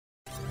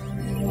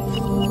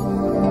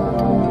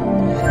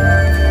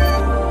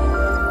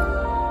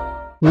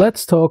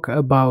Let's talk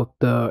about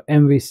the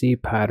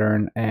MVC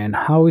pattern and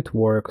how it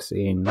works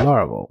in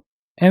Laravel.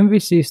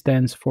 MVC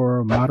stands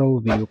for Model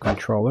View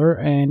Controller,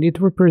 and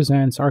it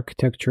represents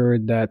architecture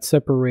that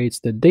separates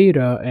the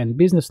data and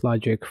business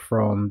logic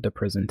from the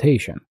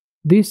presentation.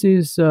 This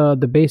is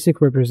the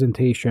basic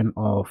representation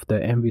of the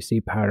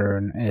MVC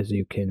pattern, as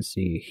you can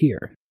see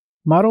here.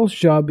 Model's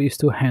job is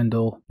to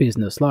handle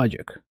business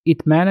logic.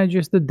 It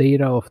manages the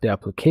data of the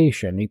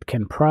application. It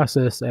can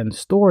process and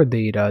store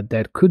data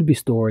that could be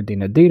stored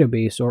in a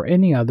database or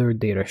any other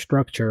data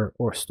structure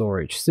or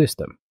storage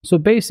system. So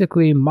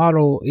basically,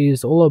 model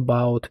is all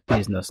about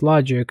business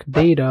logic,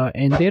 data,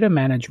 and data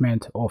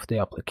management of the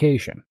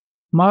application.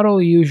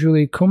 Model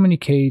usually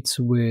communicates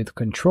with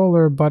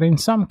controller, but in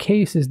some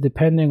cases,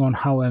 depending on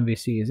how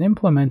MVC is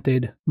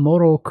implemented,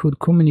 model could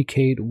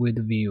communicate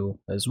with view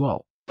as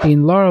well.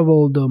 In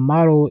Laravel, the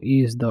model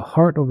is the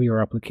heart of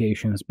your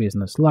application's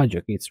business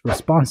logic. It's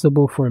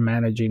responsible for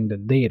managing the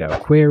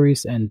data,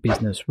 queries, and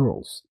business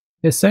rules.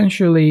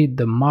 Essentially,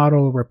 the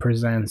model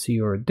represents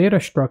your data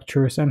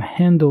structures and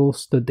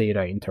handles the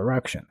data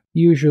interaction,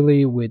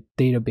 usually with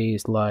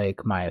database like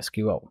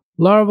MySQL.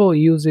 Laravel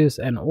uses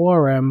an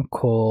ORM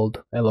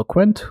called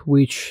Eloquent,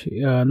 which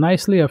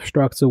nicely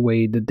abstracts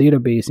away the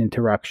database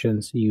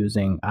interactions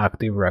using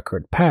active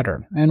record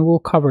pattern, and we'll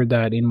cover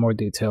that in more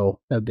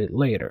detail a bit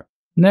later.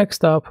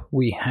 Next up,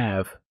 we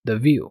have the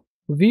view.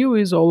 View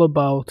is all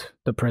about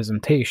the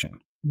presentation.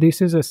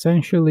 This is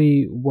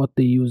essentially what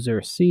the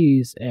user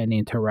sees and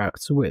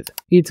interacts with.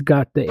 It's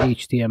got the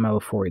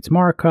HTML for its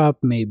markup,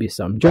 maybe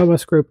some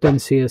JavaScript and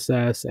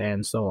CSS,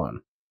 and so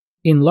on.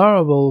 In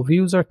Laravel,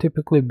 views are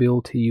typically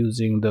built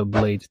using the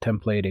Blade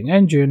templating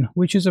engine,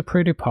 which is a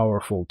pretty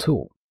powerful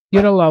tool.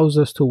 It allows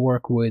us to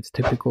work with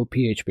typical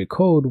PHP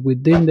code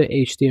within the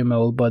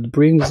HTML, but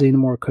brings in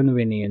more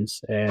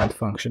convenience and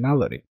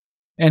functionality.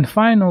 And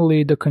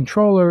finally, the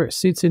controller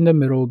sits in the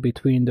middle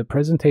between the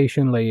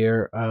presentation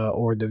layer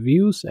or the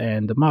views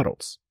and the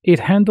models. It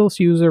handles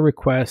user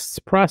requests,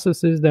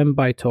 processes them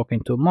by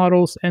talking to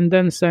models, and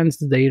then sends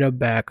data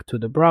back to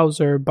the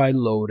browser by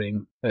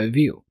loading a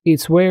view.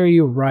 It's where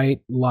you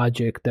write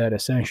logic that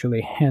essentially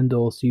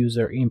handles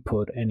user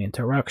input and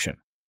interaction.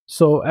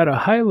 So at a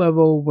high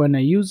level, when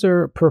a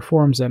user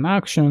performs an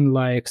action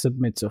like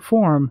submits a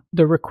form,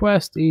 the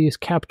request is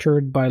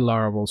captured by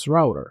Laravel's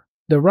router.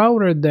 The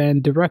router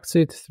then directs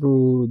it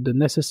through the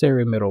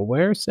necessary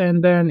middlewares,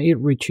 and then it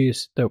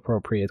reaches the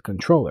appropriate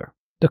controller.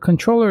 The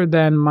controller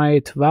then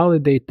might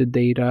validate the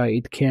data,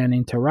 it can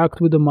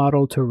interact with the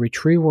model to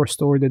retrieve or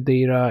store the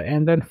data,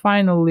 and then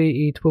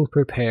finally it will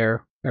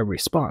prepare a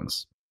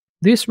response.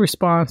 This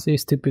response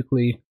is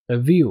typically a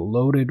view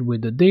loaded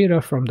with the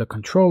data from the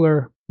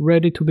controller,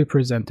 ready to be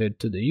presented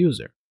to the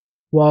user.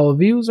 While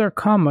views are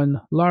common,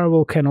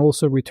 Laravel can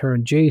also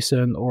return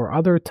JSON or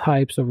other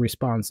types of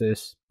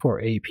responses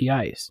for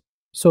APIs.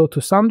 So to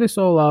sum this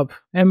all up,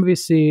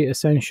 MVC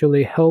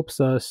essentially helps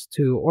us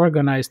to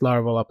organize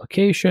Laravel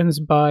applications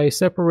by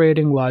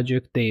separating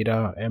logic,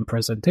 data, and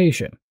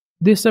presentation.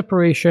 This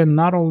separation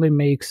not only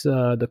makes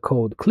the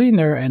code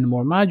cleaner and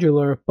more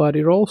modular, but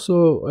it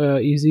also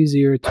is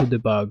easier to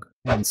debug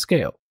and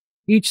scale.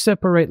 Each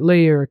separate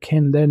layer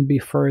can then be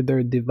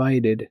further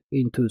divided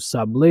into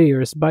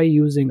sub-layers by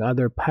using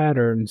other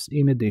patterns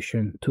in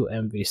addition to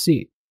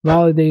MVC.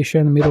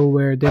 Validation,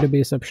 middleware,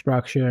 database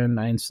abstraction,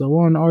 and so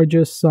on are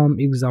just some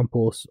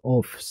examples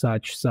of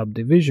such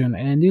subdivision,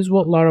 and is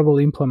what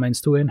Laravel implements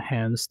to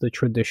enhance the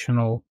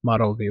traditional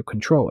model view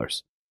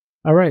controllers.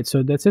 Alright,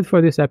 so that's it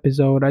for this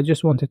episode. I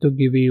just wanted to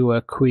give you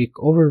a quick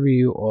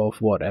overview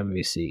of what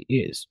MVC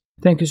is.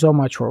 Thank you so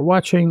much for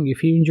watching.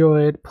 If you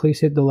enjoyed, please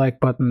hit the like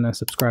button and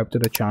subscribe to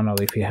the channel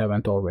if you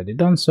haven't already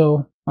done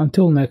so.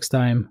 Until next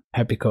time,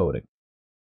 happy coding.